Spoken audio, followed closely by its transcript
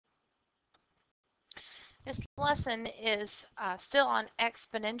This lesson is still on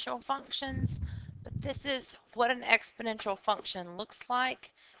exponential functions, but this is what an exponential function looks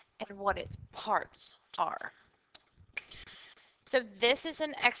like and what its parts are. So this is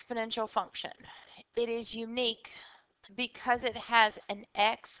an exponential function. It is unique because it has an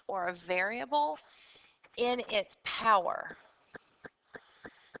x or a variable in its power.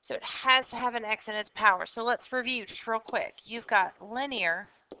 So it has to have an x in its power. So let's review just real quick. You've got linear,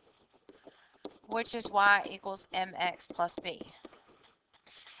 which is y equals mx plus b.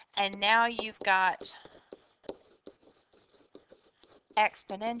 And now you've got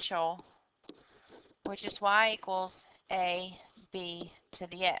exponential, which is y equals a b to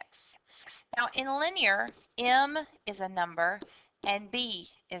the x. Now in linear, m is a number and b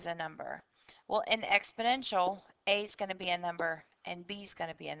is a number. Well, in exponential, a is going to be a number and b is going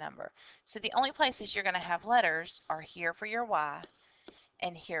to be a number. So the only places you're going to have letters are here for your y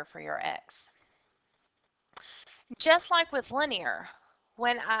and here for your x. Just like with linear,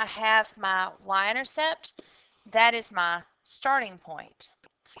 when I have my y-intercept, that is my starting point.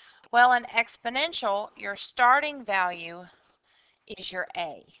 Well, in exponential, your starting value is your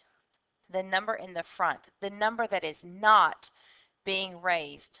a, the number in the front, the number that is not being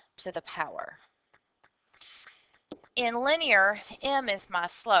raised to the power. In linear, m is my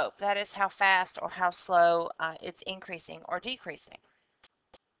slope. That is how fast or how slow it's increasing or decreasing.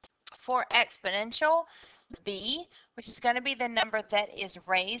 For exponential, b, which is going to be the number that is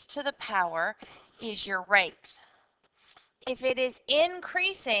raised to the power, is your rate. If it is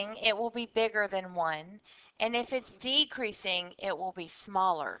increasing, it will be bigger than 1, and if it's decreasing, it will be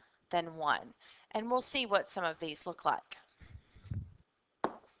smaller than 1. And we'll see what some of these look like.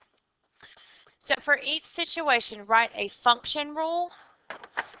 So for each situation, write a function rule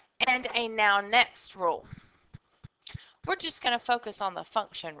and a now next rule. We're just going to focus on the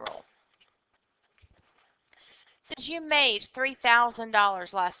function rule. Since you made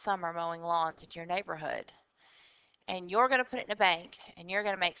 $3,000 last summer mowing lawns in your neighborhood, and you're going to put it in a bank, and you're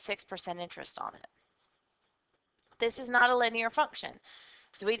going to make 6% interest on it. This is not a linear function.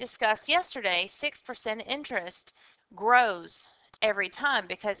 As we discussed yesterday, 6% interest grows every time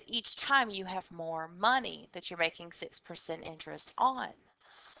because each time you have more money that you're making 6% interest on.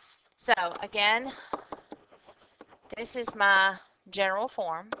 So again, this is my general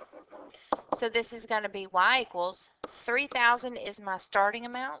form. So this is going to be y equals 3,000 is my starting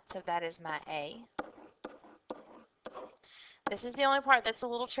amount, so that is my A. This is the only part that's a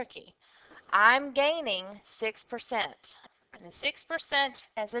little tricky. I'm gaining 6%, and the 6%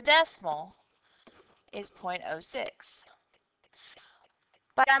 as a decimal is 0.06.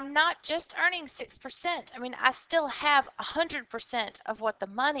 But I'm not just earning 6%. I mean, I still have 100% of what the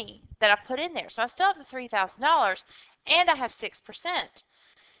money that I put in there. So I still have the $3,000 and I have 6%.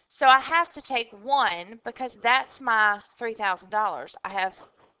 So I have to take 1 because that's my $3,000. I have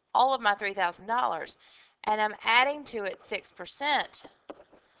all of my $3,000 and I'm adding to it 6%.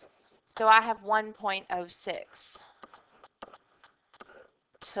 So I have 1.06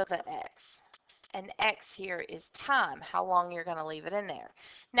 to the x. And x here is time, how long you're going to leave it in there.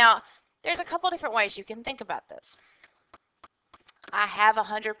 Now, there's a couple different ways you can think about this. I have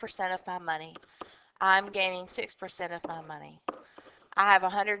 100% of my money. I'm gaining 6% of my money. I have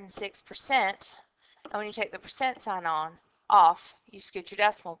 106%, and when you take the percent sign off, you scoot your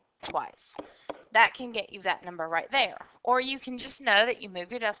decimal twice. That can get you that number right there. Or you can just know that you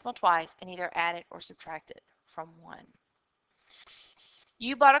move your decimal twice and either add it or subtract it from 1.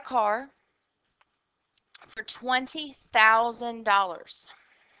 You bought a car for $20,000.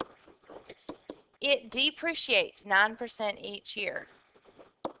 It depreciates 9% each year.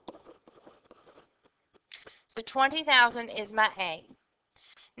 So 20,000 is my A.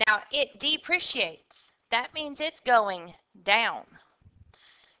 Now it depreciates. That means it's going down.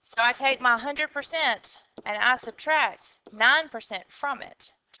 So I take my 100% and I subtract 9% from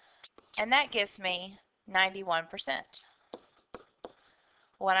it. And that gives me 91%.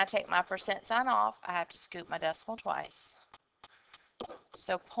 When I take my percent sign off, I have to scoop my decimal twice.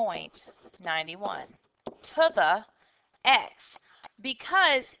 So 0.91 to the x,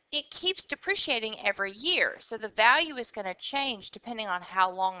 because it keeps depreciating every year. So the value is going to change depending on how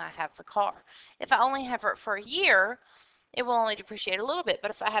long I have the car. If I only have it for a year, it will only depreciate a little bit.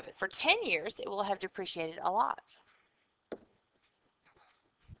 But if I have it for 10 years, it will have depreciated a lot.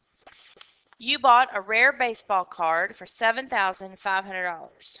 You bought a rare baseball card for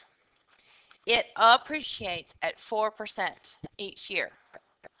 $7,500. It appreciates at 4% each year.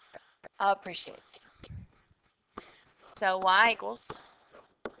 Appreciates. So y equals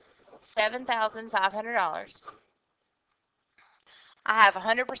 $7,500 I have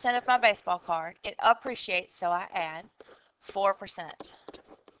 100% of my baseball card. It appreciates, so I add 4%.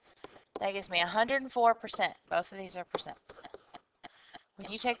 That gives me 104%. Both of these are percents. When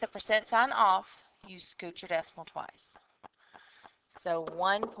you take the percent sign off, you scoot your decimal twice. So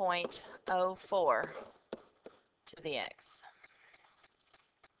 1.04 to the x.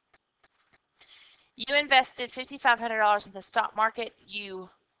 You invested $5,500 in the stock market. You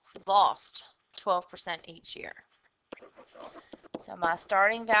lost 12% each year. So my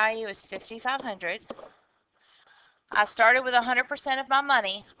starting value is $5,500. I started with 100% of my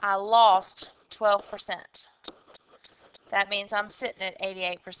money. I lost 12%. That means I'm sitting at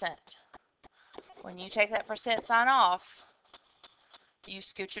 88%. When you take that percent sign off, you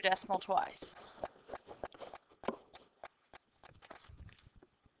scoot your decimal twice.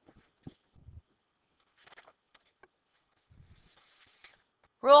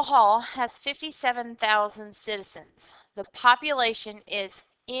 Rural Hall has 57,000 citizens. The population is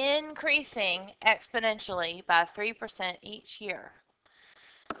increasing exponentially by 3% each year.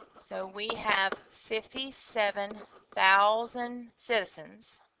 So we have 57,000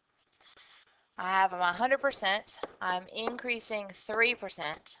 citizens. I have them 100%. I'm increasing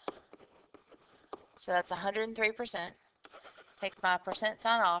 3%. So that's 103%. Takes my percent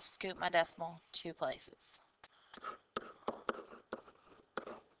sign off, scoot my decimal 2 places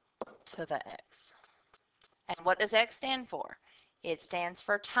to the x. And what does x stand for? It stands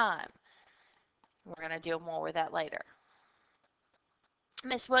for time. We're going to deal more with that later.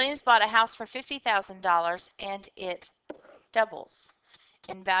 Miss Williams bought a house for $50,000 and it doubles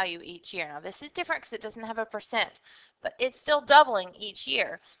in value each year. Now this is different because it doesn't have a percent, but it's still doubling each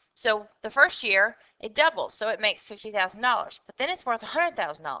year. So the first year it doubles, so it makes $50,000, but then it's worth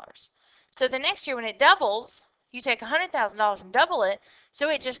 $100,000. So the next year when it doubles, you take $100,000 and double it, so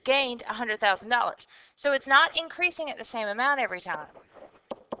it just gained $100,000. So it's not increasing at the same amount every time.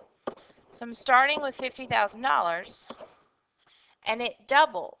 So I'm starting with $50,000 and it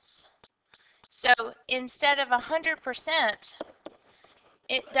doubles. So instead of 100%,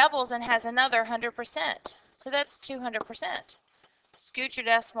 it doubles and has another 100%. So that's 200%. Scoot your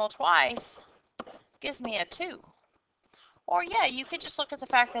decimal twice, gives me a 2. Or yeah, you could just look at the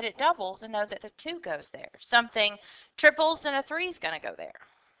fact that it doubles and know that a 2 goes there. If something triples, then a 3 is going to go there.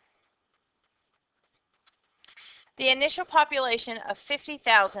 The initial population of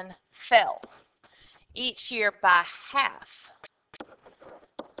 50,000 fell each year by half.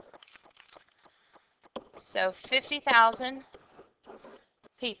 So 50,000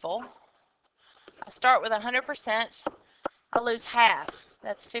 people. I start with 100%. I lose half.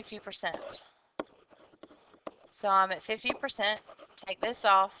 That's 50%. So I'm at 50%. Take this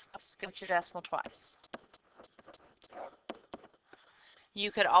off. Scoot your decimal twice.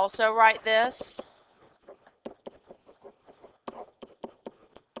 You could also write this.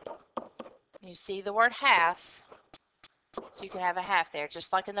 You see the word half. So you can have a half there.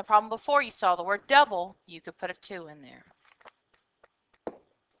 Just like in the problem before, you saw the word double. You could put a 2 in there.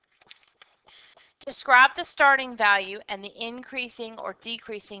 Describe the starting value and the increasing or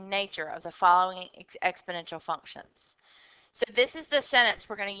decreasing nature of the following exponential functions. So this is the sentence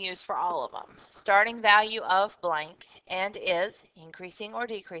we're going to use for all of them. Starting value of blank and is increasing or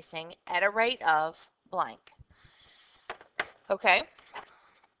decreasing at a rate of blank. Okay.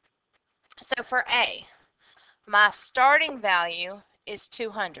 So for A, my starting value is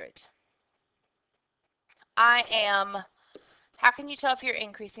 200. How can you tell if you're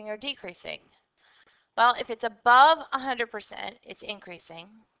increasing or decreasing? Well, if it's above 100%, it's increasing.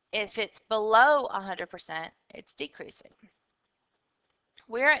 If it's below 100%, it's decreasing.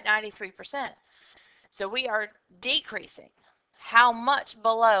 We're at 93%, so we are decreasing. How much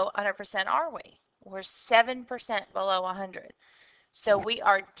below 100% are we? We're 7% below 100. So we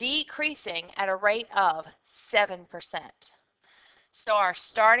are decreasing at a rate of 7%. So our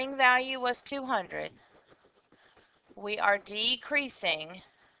starting value was 200. We are decreasing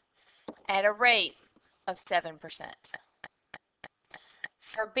at a rate of 7%.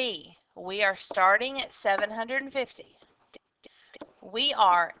 For B, we are starting at 750. We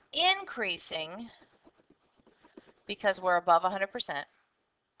are increasing because we're above 100%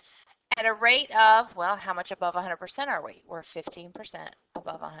 at a rate of, well, how much above 100% are we? We're 15%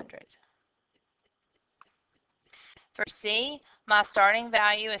 above 100. For C, my starting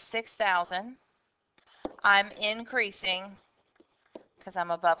value is 6,000. I'm increasing because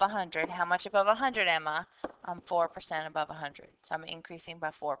I'm above 100. How much above 100 am I? I'm 4% above 100. So I'm increasing by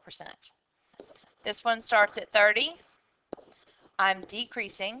 4%. This one starts at 30. I'm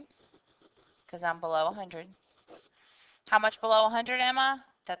decreasing because I'm below 100. How much below 100 am I?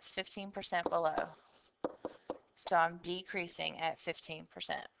 That's 15% below. So I'm decreasing at 15%.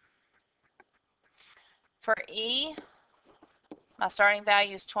 For E, my starting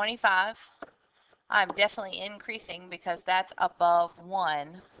value is 25. I'm definitely increasing because that's above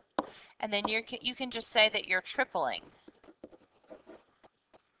 1. And then you can just say that you're tripling,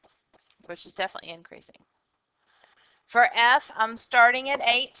 which is definitely increasing. For F, I'm starting at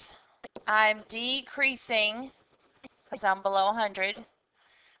 8. I'm decreasing because I'm below 100.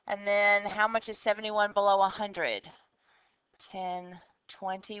 And then how much is 71 below 100? 10,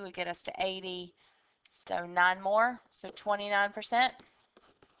 20 would get us to 80. So 9 more, so 29%.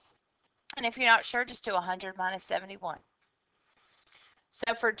 And if you're not sure, just do 100 minus 71.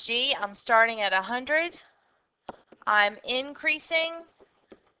 So for G, I'm starting at 100. I'm increasing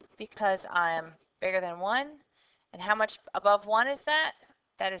because I'm bigger than 1. And how much above 1 is that?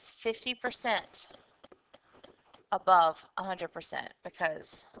 That is 50% above 100%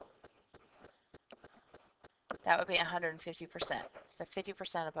 because that would be 150%. So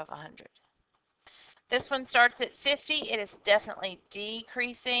 50% above 100. This one starts at 50. It is definitely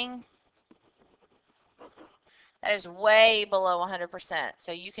decreasing. That is way below 100%.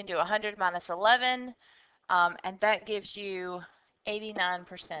 So you can do 100 minus 11, and that gives you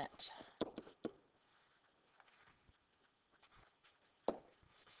 89%.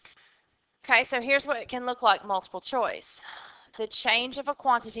 Okay, so here's what it can look like multiple choice. The change of a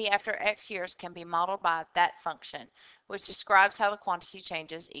quantity after X years can be modeled by that function, which describes how the quantity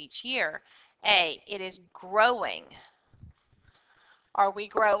changes each year. A, it is growing. Are we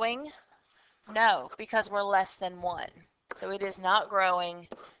growing? No, because we're less than 1. So it is not growing.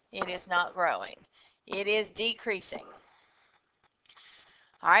 It is not growing. It is decreasing.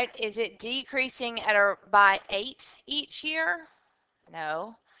 All right, is it decreasing by 8 each year?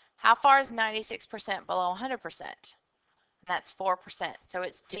 No. How far is 96% below 100%? That's 4%. So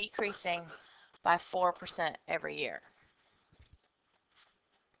it's decreasing by 4% every year.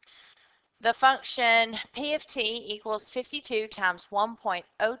 The function P of t equals 52 times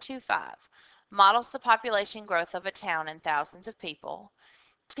 1.025 models the population growth of a town in thousands of people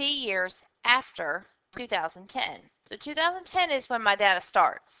t years after 2010. So 2010 is when my data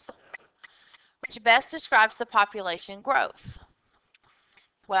starts, which best describes the population growth.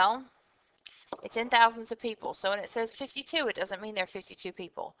 Well, it's in thousands of people. So when it says 52, it doesn't mean there are 52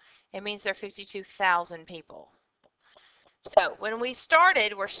 people. It means there are 52,000 people. So when we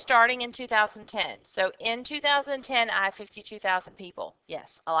started, we're starting in 2010. So in 2010, I have 52,000 people.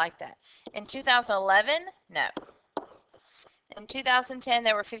 Yes, I like that. In 2011, no. In 2010,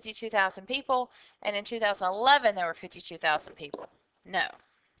 there were 52,000 people, and in 2011, there were 52,000 people. No.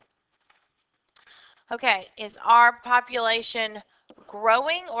 Okay, is our population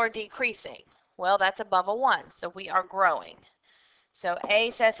growing or decreasing? Well, that's above a 1, so we are growing. So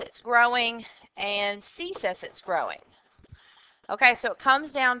A says it's growing, and C says it's growing. Okay, so it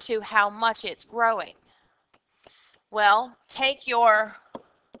comes down to how much it's growing. Well, take your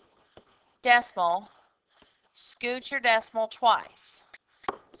decimal, scoot your decimal twice.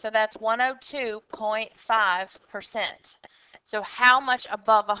 So that's 102.5%. So how much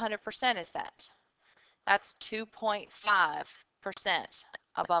above 100% is that? That's 2.5%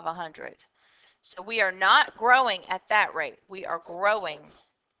 above 100. So we are not growing at that rate. We are growing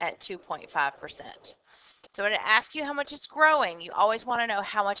at 2.5%. So when it asks you how much it's growing, you always want to know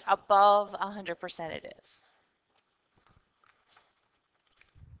how much above 100% it is.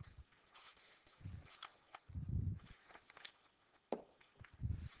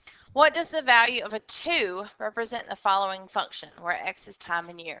 What does the value of a 2 represent in the following function, where x is time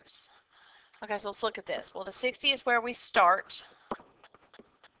in years? Okay, so let's look at this. Well, the 60 is where we start,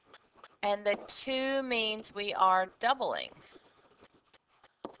 and the 2 means we are doubling.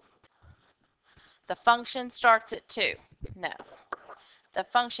 The function starts at 2. No. The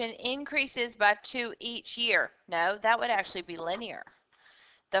function increases by 2 each year. No, that would actually be linear.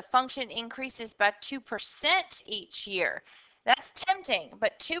 The function increases by 2% each year. That's tempting,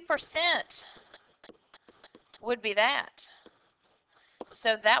 but 2% would be that.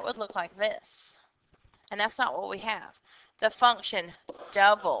 So that would look like this. And that's not what we have. The function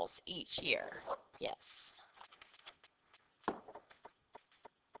doubles each year. Yes.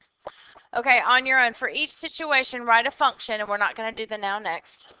 Okay, on your own, for each situation, write a function, and we're not going to do the now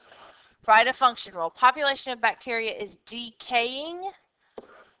next. Write a function rule. Population of bacteria is decaying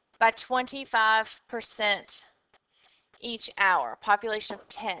by 25% each hour. Population of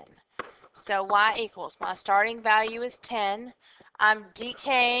 10. So y equals, my starting value is 10. I'm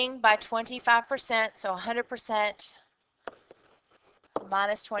decaying by 25%, so 100%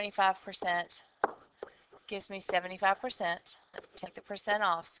 minus 25% gives me 75%. Take the percent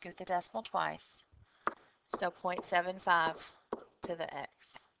off, scoot the decimal twice. So 0.75 to the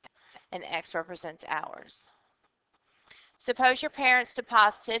x, and x represents hours. Suppose your parents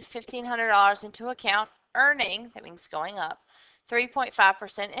deposited $1,500 into account, earning, that means going up,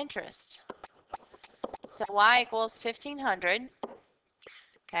 3.5% interest. So y equals 1,500.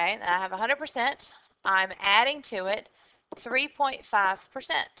 Okay, and I have 100%. I'm adding to it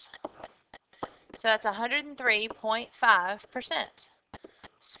 3.5%. So that's 103.5%.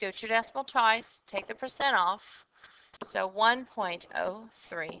 Scoot your decimal twice, take the percent off. So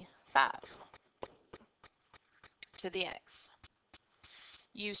 1.035 to the x.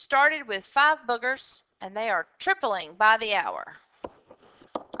 You started with 5 boogers, and they are tripling by the hour.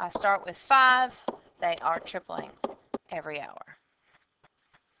 I start with 5, they are tripling every hour.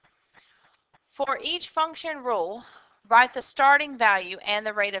 For each function rule, write the starting value and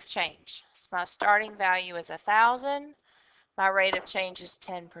the rate of change. So my starting value is 1,000. My rate of change is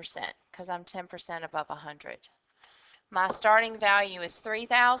 10% because I'm 10% above 100. My starting value is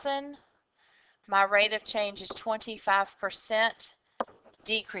 3,000. My rate of change is 25%,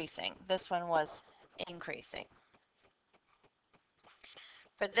 decreasing. This one was increasing.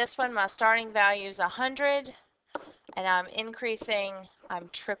 For this one, my starting value is 100, and I'm increasing, I'm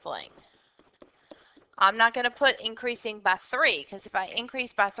tripling. I'm not going to put increasing by 3, because if I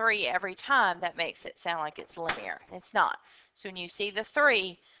increase by 3 every time, that makes it sound like it's linear. It's not. So when you see the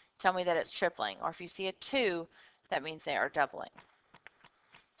 3, tell me that it's tripling. Or if you see a 2, that means they are doubling.